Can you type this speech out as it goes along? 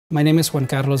My name is Juan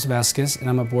Vasquez, and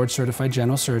I'm a board-certified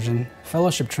general surgeon,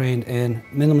 fellowship trained in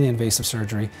minimally invasive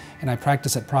surgery, and I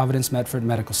practice at Providence Medford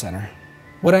Medical Center.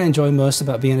 What I enjoy most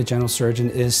about being a general surgeon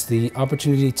is the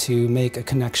opportunity to make a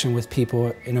connection with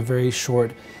people in a very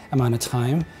short amount of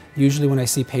time. Usually when I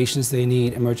see patients, they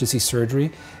need emergency surgery,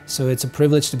 so it's a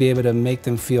privilege to be able to make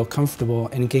them feel comfortable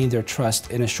and gain their trust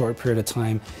in a short period of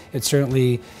time. It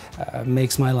certainly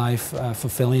makes my life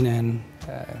fulfilling, and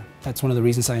that's one of the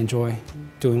reasons I enjoy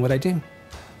doing what I do.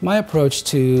 My approach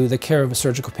to the care of a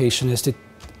surgical patient is to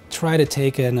try to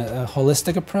take a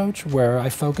holistic approach where I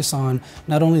focus on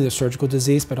not only their surgical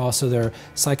disease but also their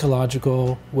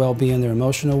psychological well-being, their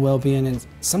emotional well-being, and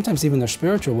sometimes even their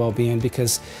spiritual well-being,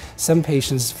 because some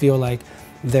patients feel like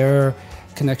their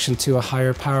connection to a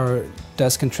higher power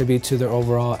does contribute to their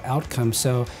overall outcome.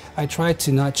 So I try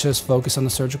to not just focus on the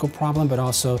surgical problem but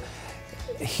also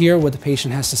hear what the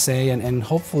patient has to say and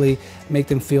hopefully make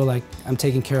them feel like I'm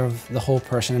taking care of the whole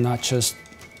person and not just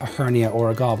a hernia or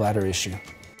a gallbladder issue.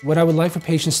 What I would like for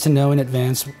patients to know in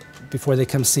advance before they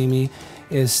come see me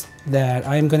is that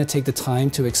I am going to take the time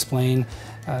to explain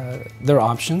their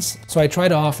options. So I try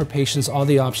to offer patients all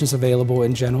the options available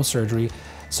in general surgery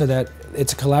so that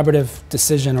it's a collaborative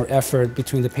decision or effort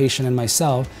between the patient and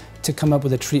myself to come up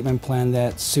with a treatment plan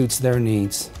that suits their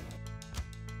needs.